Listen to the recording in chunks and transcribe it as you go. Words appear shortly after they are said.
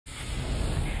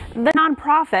The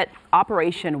nonprofit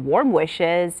Operation Warm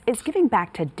Wishes is giving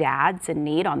back to dads in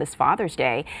need on this Father's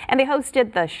Day, and they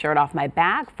hosted the Shirt Off My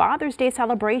Back Father's Day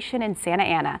celebration in Santa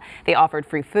Ana. They offered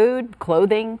free food,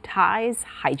 clothing, ties,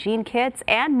 hygiene kits,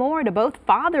 and more to both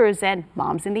fathers and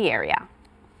moms in the area.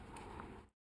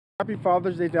 Happy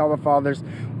Father's Day to all the fathers.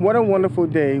 What a wonderful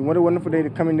day. What a wonderful day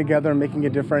to coming together and making a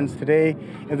difference. Today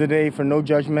is a day for no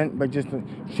judgment, but just to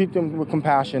treat them with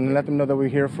compassion and let them know that we're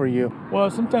here for you. Well,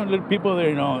 sometimes little people,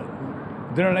 they're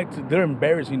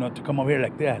embarrassed, to come over here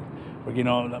like that.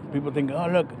 Or, people think, oh,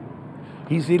 look,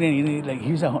 he's eating,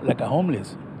 he's like a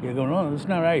homeless. You go, no, that's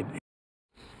not right.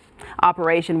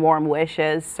 Operation Warm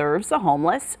Wishes serves the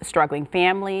homeless, struggling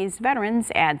families,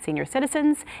 veterans, and senior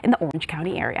citizens in the Orange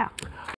County area.